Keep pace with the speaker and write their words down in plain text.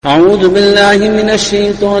أعوذ بالله من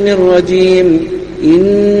الشيطان الرجيم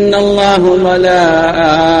إن الله وملائكته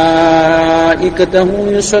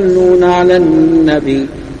يصلون على النبي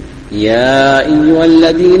يا أيها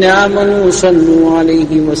الذين آمنوا صلوا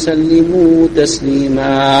عليه وسلموا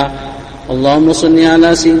تسليما اللهم صل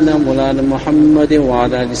على سيدنا مولانا محمد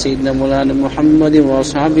وعلى آل سيدنا مولانا محمد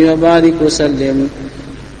وأصحابه وبارك وسلم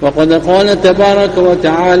وقد قال تبارك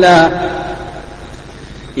وتعالى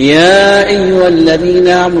يا أيها الذين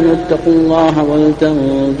آمنوا اتقوا الله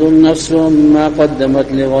ولتنظر نفس ما قدمت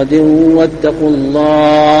لغد واتقوا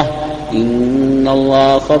الله إن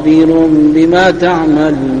الله خبير بما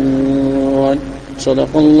تعملون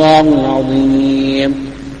صدق الله العظيم.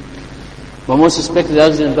 My most respected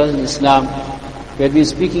elders and brothers in Islam, we have been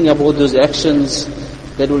speaking about those actions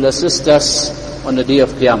that will assist us on the day of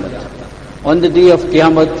Qiyaamah. On the day of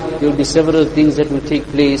Qiyaamah, there will be several things that will take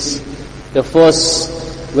place. The first,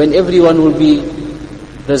 when everyone will be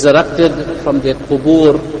resurrected from their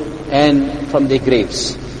qubur and from their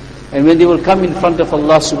graves. And when they will come in front of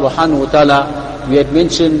Allah subhanahu wa ta'ala, we had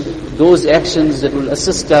mentioned those actions that will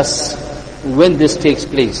assist us when this takes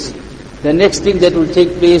place. The next thing that will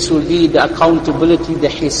take place will be the accountability, the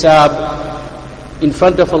hisab in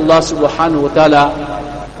front of Allah subhanahu wa ta'ala.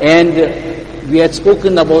 And we had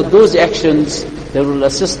spoken about those actions that will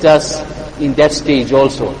assist us in that stage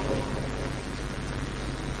also.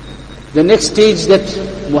 The next stage that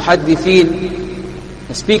muhaddithin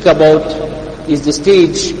speak about is the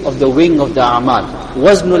stage of the wing of the a'mal,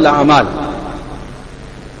 waznul a'mal.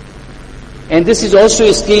 And this is also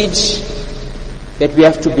a stage that we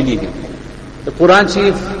have to believe in. The Quran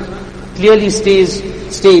Sharif clearly states,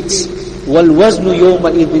 wal waznu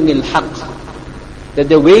yawma idhin al-haq, that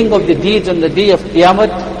the weighing of the deeds on the day of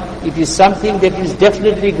Qiyamah, it is something that is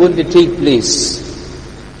definitely going to take place.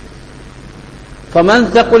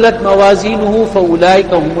 فَمَنْ ثَقُلَتْ مَوَازِينُهُ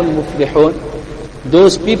فَأُولَٰئِكَ هُمُ الْمُفْلِحُونَ.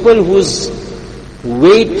 Those people whose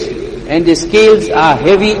weight and the scales are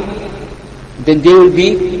heavy, then they will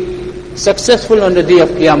be successful on the day of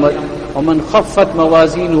Qiyamah. وَمَنْ خَفَّتْ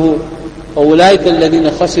مَوَازِينُهُ فَأُولَٰئِكَ الَّذِينَ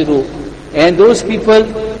خَسِرُوا. And those people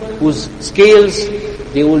whose scales,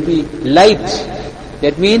 they will be light.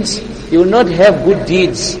 That means they will not have good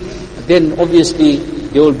deeds. Then obviously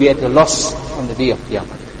they will be at a loss on the day of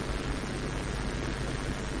Qiyamah.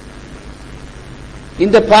 In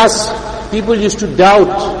the past, people used to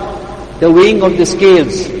doubt the weighing of the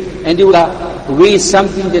scales, and they would weigh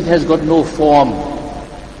something that has got no form.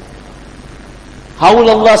 How will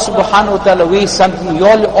Allah subhanahu wa ta'ala weigh something,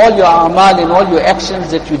 all your a'mal and all your actions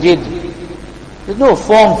that you did? There's no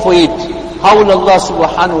form for it. How will Allah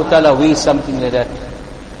subhanahu wa ta'ala weigh something like that?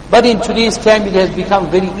 But in today's time, it has become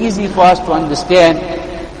very easy for us to understand.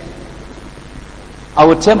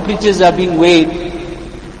 Our temperatures are being weighed.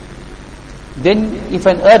 Then if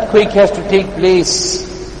an earthquake has to take place,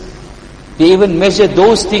 they even measure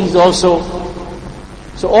those things also.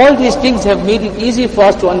 So all these things have made it easy for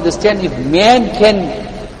us to understand if man can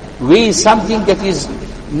weigh something that is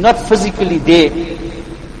not physically there,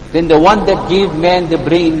 then the one that gave man the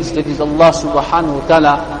brains, that is Allah subhanahu wa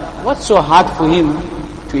ta'ala, what's so hard for him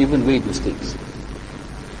to even weigh those things?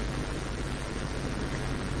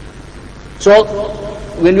 So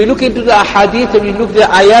when we look into the ahadith and we look at the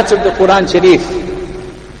ayats of the Quran Sharif,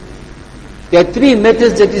 there are three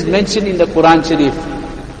methods that is mentioned in the Quran Sharif.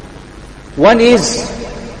 One is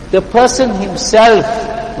the person himself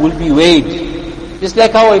will be weighed, just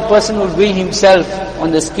like how a person will weigh himself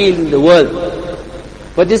on the scale in the world.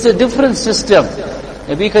 But it's a different system.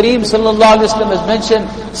 Nabi Kareem sallallahu alaihi wasallam has mentioned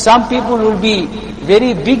some people will be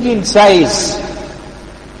very big in size,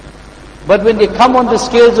 but when they come on the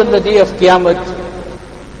scales on the day of Qiyamah,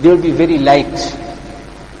 they will be very light.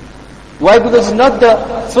 Why? Because it's not the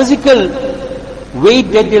physical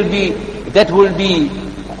weight that will be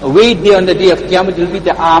weighed there on the day of Qiyamah. It will be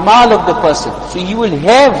the a'mal of the person. So he will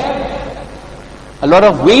have a lot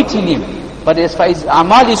of weight in him, but as far as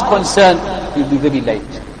a'mal is concerned, he will be very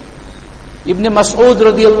light. Ibn Mas'ud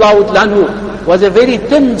radiyallahu anhu was a very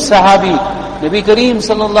thin sahabi. Nabi Kareem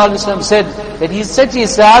sallallahu alaihi wasallam said that he is such a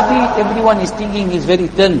sahabi, everyone is thinking he is very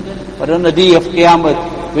thin. But on the day of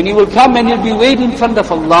Qiyamah, when he will come and he will be weighed in front of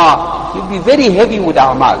Allah, he will be very heavy with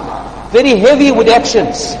a'mal, very heavy with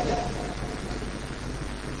actions.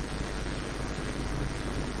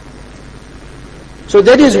 So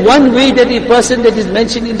that is one way that a person that is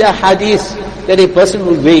mentioned in the hadith, that a person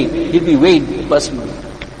will weigh, he'll be weighed, a person will.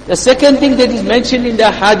 The second thing that is mentioned in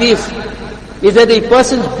the hadith is that a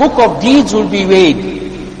person's book of deeds will be weighed.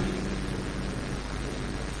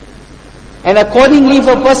 And accordingly, if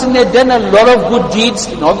a person had done a lot of good deeds,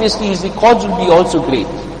 then obviously his records will be also great.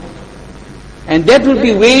 And that will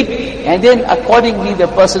be weighed, and then accordingly the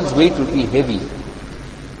person's weight will be heavy.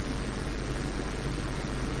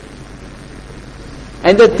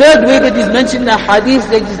 And the third way that is mentioned in the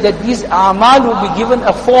hadith is that these a'mal will be given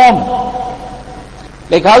a form.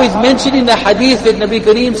 Like how it's mentioned in the hadith that Nabi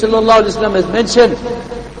Kareem sallallahu alaihi wasallam has mentioned,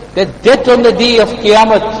 that death on the day of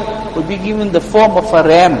Qiyaamah will be given the form of a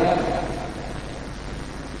ram.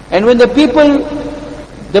 And when the people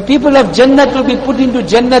of Jannat will be put into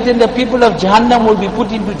Jannat, and the people of Jahannam will be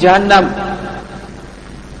put into Jahannam.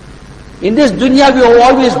 In this dunya we are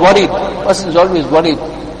always worried. Person is always worried.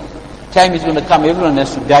 Time is going to come, everyone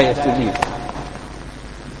has to die, has to leave.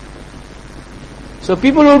 So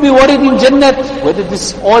people will be worried in Jannat whether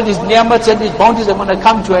all these ni'mats and these bounties are going to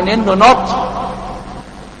come to an end or not.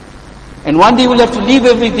 And one day we'll have to leave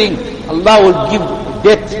everything. Allah will give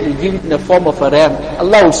death, will give it in the form of a ram.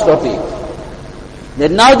 Allah will stop it.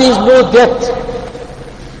 Then now there is no death.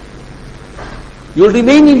 You'll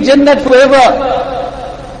remain in Jannat forever.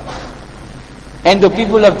 And the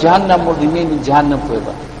people of Jahannam will remain in Jahannam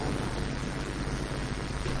forever.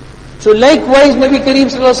 So likewise Nabi Kareem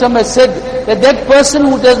sallallahu alaihi wasallam has said that person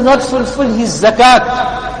who does not fulfill his zakat,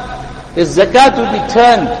 his zakat will be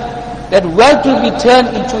turned, that wealth will be turned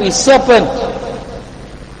into a serpent.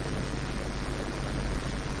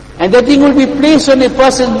 And that thing will be placed on a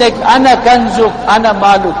person's neck. Ana kanzuk, ana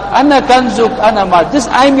maluk. Ana kanzuk, ana maluk. This,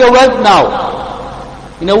 I am your wealth now.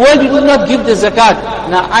 In a world you did not give the zakat.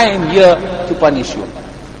 Now I am here to punish you.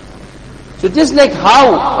 So just like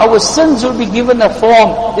how our sins will be given a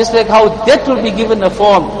form, just like how death will be given a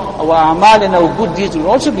form, our amal and our good deeds will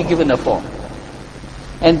also be given a form.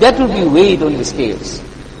 And that will be weighed on the scales.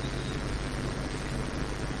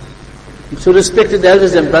 So respected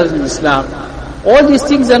elders and brothers in Islam, all these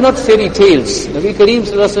things are not fairy tales. Nabi Kareem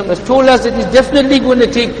sallallahu alaihi wasallam has told us that it's definitely going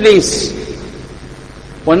to take place.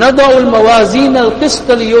 وَنَضَعُ الْمَوَازِينَ الْقِسْطَ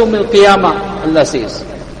لِيَوْمِ الْقِيَامَةِ, Allah says.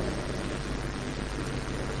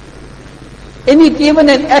 Even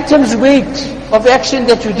an atom's weight of action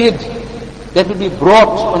that you did, that will be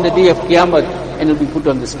brought on the day of Qiyamah and will be put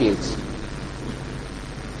on the scales.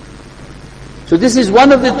 So this is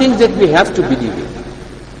one of the things that we have to believe in.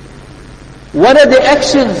 What are the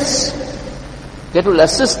actions that will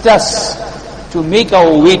assist us to make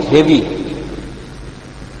our weight heavy?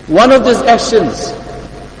 One of those actions,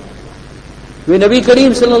 when Nabi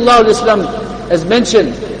Kareem sallallahu alaihi wasallam has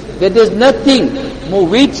mentioned that there's nothing more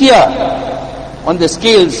weightier on the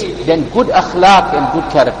scales than good akhlaq and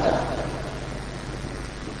good character.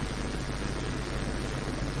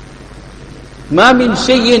 ما من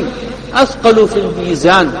شيء أثقل في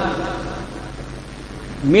الميزان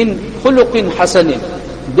من خلق حسن,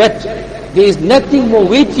 that there is nothing more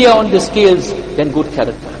weightier on the scales than good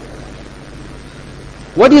character.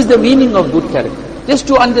 What is the meaning of good character? Just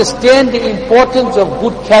to understand the importance of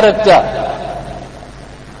good character.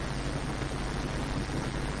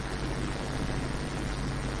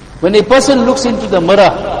 When a person looks into the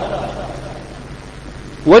mirror,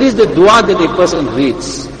 what is the dua that a person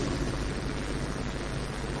reads?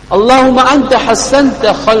 Allahumma anta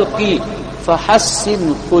hassanta khalqi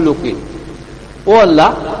fahassin khuluqi. Oh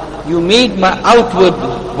Allah, you made my outward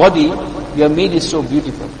body, you have made it so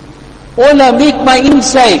beautiful. Oh Allah, make my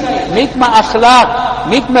inside, make my akhlaq,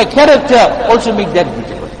 make my character, also make that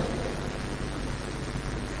beautiful.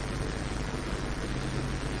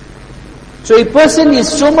 So a person is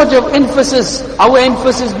so much of emphasis, our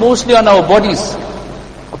emphasis mostly on our bodies.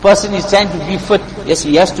 A person is trying to be fit, yes,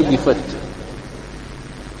 he has to be fit.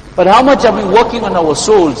 But how much are we working on our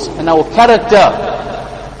souls and our character?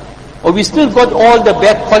 Or we still got all the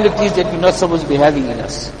bad qualities that we're not supposed to be having in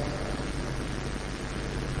us?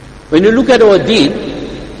 When you look at our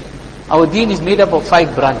deen is made up of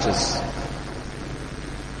 5 branches.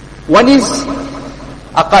 One is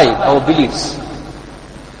aqaid, our beliefs.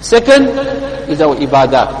 Second is our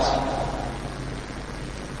ibadat.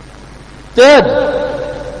 Third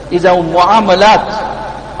is our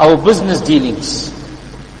mu'amalat, our business dealings.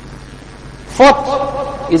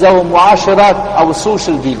 Fourth is our mu'asharat, our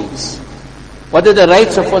social dealings. What are the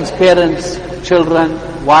rights of one's parents, children,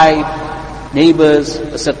 wife, neighbors,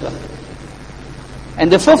 etc.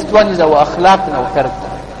 And the fifth one is our akhlaq and our character.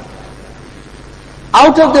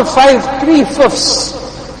 Out of the 5, 3/5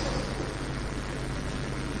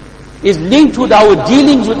 is linked with our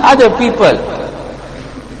dealings with other people.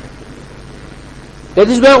 That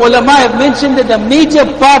is why ulama have mentioned that the major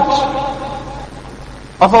part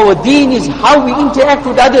of our deen is how we interact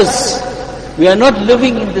with others. We are not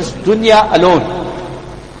living in this dunya alone.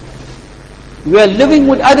 We are living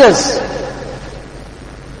with others.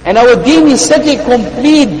 And our deen is such a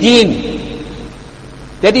complete deen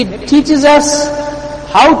that it teaches us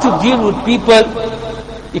how to deal with people.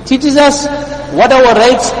 It teaches us what our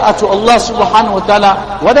rights are to Allah subhanahu wa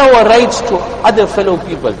ta'ala, what are our rights to other fellow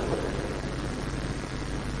people.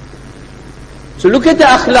 So look at the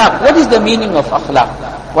akhlaq. What is the meaning of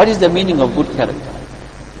akhlaq? What is the meaning of good character?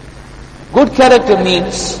 Good character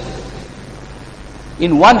means,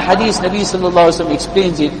 in one hadith, Nabi sallallahu alaihi wasallam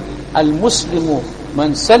explains it, al-muslimu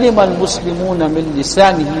man salima al-muslimuna min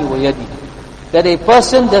lisanihi wa yadihi. That a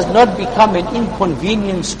person does not become an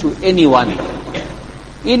inconvenience to anyone,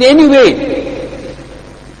 in any way.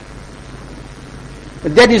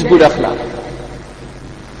 That is good akhlaq.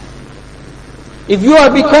 If you are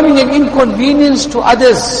becoming an inconvenience to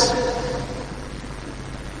others,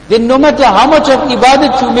 then no matter how much of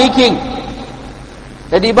ibadat you're making,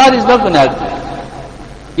 that ibadat is not going to help you.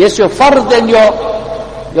 Yes, your fard and your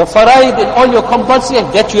faraid and all your compulsory,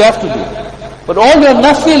 that you have to do. But all your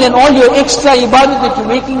nafil and all your extra ibadat that you're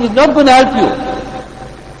making is not going to help you.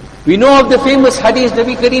 We know of the famous hadith,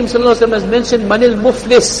 Nabi Kareem sallallahu alaihi wasallam has mentioned, Manil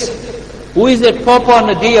Muflis, who is that pauper on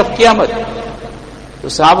the day of Qiyamah. So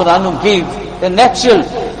Sahaba Anum gave the natural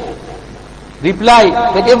reply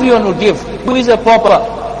that everyone would give. Who is a pauper?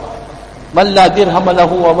 Man la dirham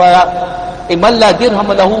lahu wa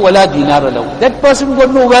la dinar lahu. That person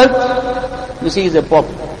got no wealth, you see, he's a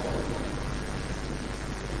pauper.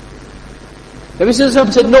 Nabi Sallallahu Alaihi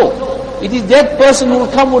Wasallam said, no, it is that person who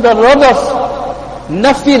will come with a lot of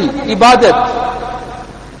nafil ibadat,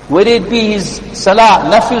 whether it be his salah,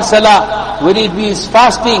 nafil salah, whether it be his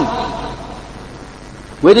fasting,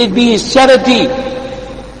 whether it be his charity,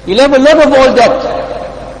 he'll have a lot of all that.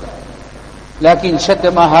 Lakin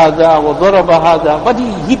shatama hadha wa daraba hadha, but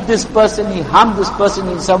he hit this person, he harmed this person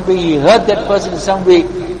in some way, he hurt that person in some way.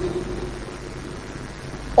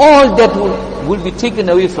 All that will be taken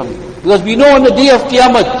away from him. Because we know on the day of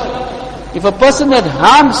Qiyamah, if a person had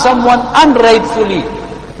harmed someone unrightfully,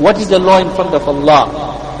 what is the law in front of Allah?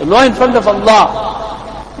 The law in front of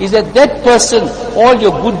Allah is that that person, all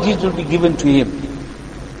your good deeds will be given to him.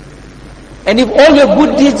 And if all your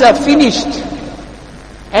good deeds are finished,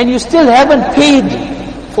 and you still haven't paid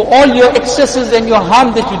for all your excesses and your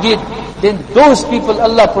harm that you did, then those people,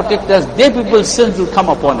 Allah protect us, their people's sins will come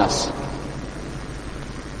upon us.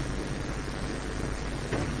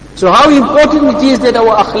 So how important it is that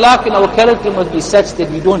our akhlaq and our character must be such that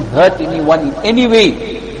we don't hurt anyone in any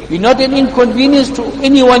way. We're not an inconvenience to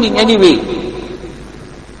anyone in any way.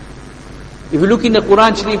 If you look in the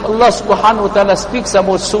Quran Sharif, Allah subhanahu wa ta'ala speaks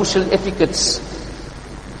about social etiquettes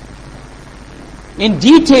in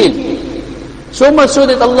detail. So much so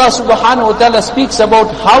that Allah subhanahu wa ta'ala speaks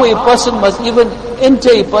about how a person must even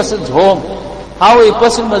enter a person's home, how a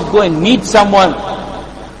person must go and meet someone.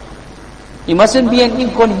 He mustn't be an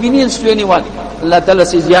inconvenience to anyone. Allah Ta'ala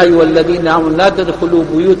says, Ya ayyuhalladhina amanu la tadkhulu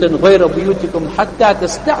buyutan ghayra buyutikum hatta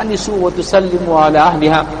tasta'nisu wa tusallimu ala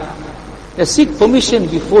ahliha. Seek permission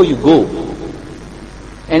before you go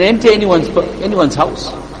and enter anyone's house.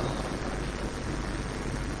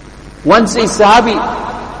 Once a Sahabi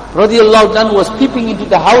radiallahu anhu was peeping into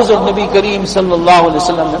the house of Nabi Kareem sallallahu alaihi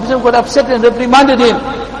wasallam. Nabi Sallallahu got upset and reprimanded him.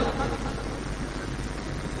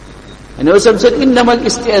 And Nabi Sallallahu said, إِنَّمَا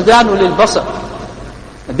الْإِسْتِئَذَانُ لِلْبَصَرِ.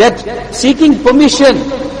 That seeking permission,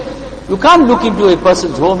 you can't look into a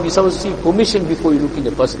person's home, you're supposed to seek permission before you look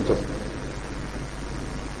into a person's home.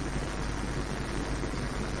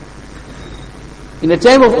 In the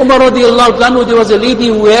time of Umar radiallahu anhu, there was a lady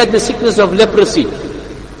who had the sickness of leprosy.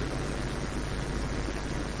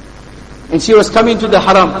 And she was coming to the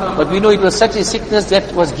haram, but we know it was such a sickness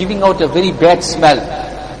that was giving out a very bad smell.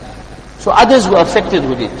 So others were affected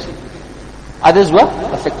with it. Others were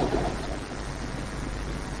affected with it.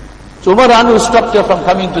 So Umar Anu stopped her from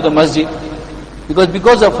coming to the masjid,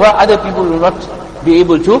 because of her, other people will not be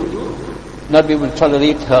able to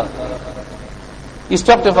tolerate her. He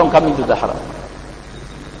stopped her from coming to the haram.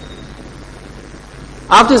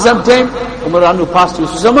 After some time, Umar Anu passed through.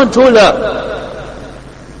 So someone told her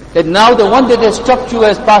that now the one that has stopped you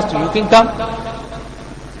has passed through, you can come.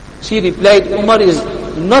 She replied, Umar is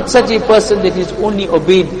not such a person that is only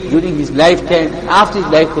obeyed during his lifetime, after his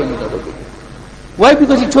lifetime he not obeyed. Why?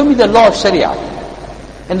 Because he told me the law of Sharia.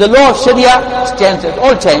 And the law of Sharia stands at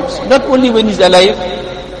all times, not only when he's alive.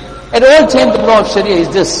 At all times the law of Sharia is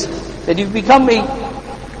this, that if you become an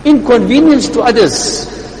inconvenience to others,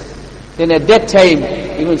 then at that time,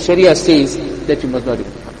 even Sharia says that you must not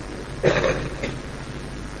even come.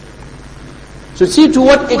 So see to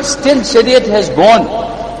what extent Shariat has gone.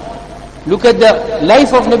 Look at the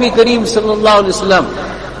life of Nabi Kareem sallallahu alaihi wasallam.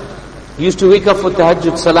 He used to wake up for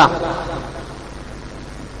tahajjud salah.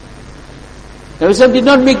 Nabi Sallallahu did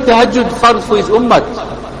not make tahajjud fard for his ummah,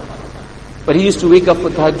 but he used to wake up for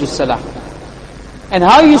tahajjud salah. And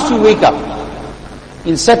how he used to wake up?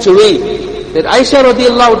 In such a way that Aisha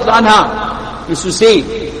radiallahu anha used to say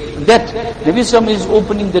that Nabi Sallallahu is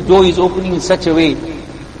opening the door, is opening in such a way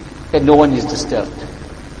that no one is disturbed.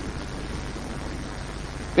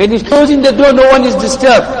 When he's closing the door, no one is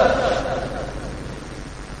disturbed.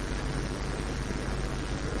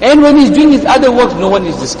 And when he's doing his other work, no one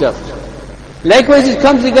is disturbed. Likewise, it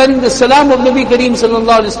comes regarding the salam of Nabi Kareem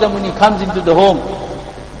sallallahu alaihi wasallam when he comes into the home.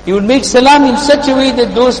 He will make salam in such a way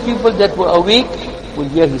that those people that were awake will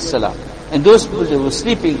hear his salam. And those people that were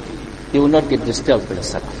sleeping, they will not get disturbed by the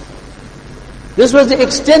salam. This was the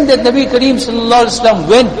extent that Nabi Kareem sallallahu alaihi wasallam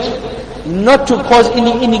went, not to cause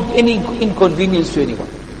any inconvenience to anyone.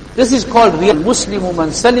 This is called real Muslimu man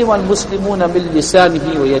salima al-muslimuna min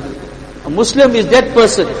lisanihi wa yadihi. A Muslim is that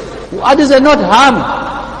person who others are not harmed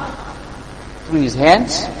through his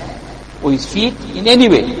hands or his feet in any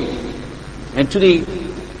way. And today,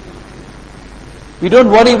 we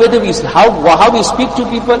don't worry whether how we speak to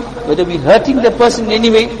people, whether we're hurting the person in any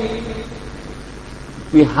way.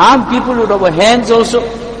 We harm people with our hands also.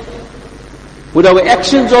 With our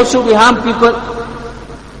actions also we harm people.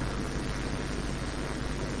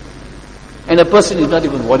 And a person is not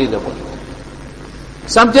even worried about it.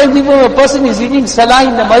 Sometimes even a person is eating salah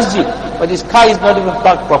in the masjid, but his car is not even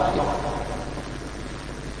parked properly.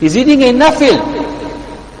 He's eating a nafil,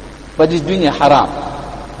 but he's doing a haram.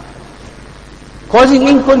 Causing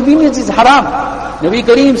inconvenience is haram. Nabi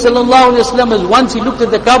Kareem sallallahu alayhi wa sallam, once he looked at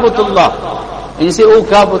the Kaabatullah, and he said, "Oh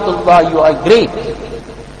Kaabatullah, you are great.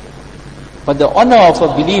 But the honor of a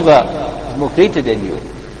believer is more greater than you."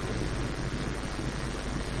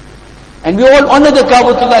 And we all honor the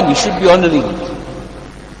Kaabatullah, and we should be honoring it.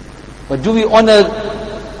 But do we honor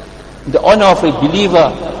the honor of a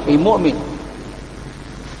believer, a mu'min?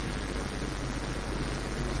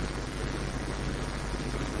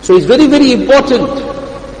 So it's very, very important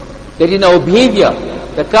that in our behavior,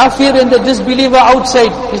 the kafir and the disbeliever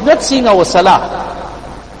outside is not seeing our salah.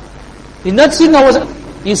 He's not seeing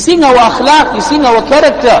he's seeing our akhlaq, he's seeing our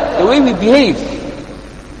character, the way we behave.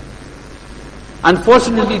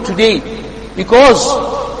 Unfortunately today,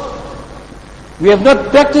 because we have not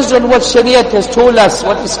practiced on what Shariat has told us,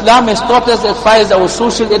 what Islam has taught us as far as our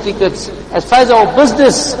social etiquettes, as far as our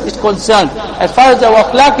business is concerned, as far as our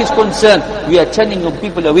akhlaq is concerned, we are turning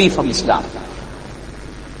people away from Islam.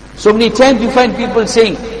 So many times you find people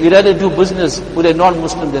saying, we'd rather do business with a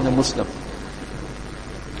non-Muslim than a Muslim.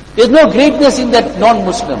 There's no greatness in that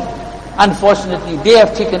non-Muslim. Unfortunately, they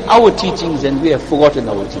have taken our teachings and we have forgotten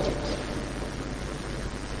our teachings.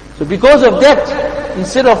 So because of that,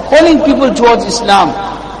 instead of calling people towards Islam,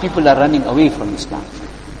 people are running away from Islam.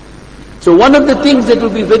 So one of the things that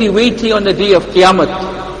will be very weighty on the day of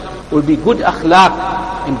Qiyamah will be good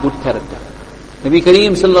akhlaq and good character. Nabi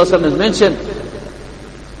Kareem sallallahu alaihi wasallam has mentioned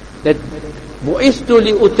that bu'istu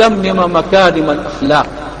li utammima makarim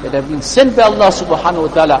al-akhlaq, that have been sent by Allah subhanahu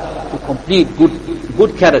wa ta'ala to complete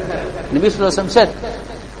good character. Nabi sallallahu alaihi wasallam said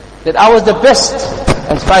that I was the best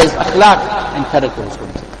as far as akhlaq and character was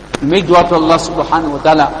concerned. We make dua to Allah subhanahu wa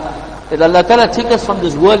ta'ala that Allah ta'ala take us from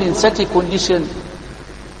this world in such a condition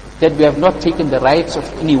that we have not taken the rights of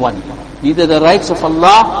anyone, neither the rights of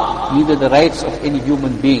Allah, neither the rights of any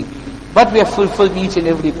human being, but we have fulfilled each and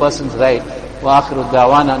every person's right. Wa akhiru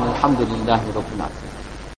da'wana alhamdulillahi rabbil alamin.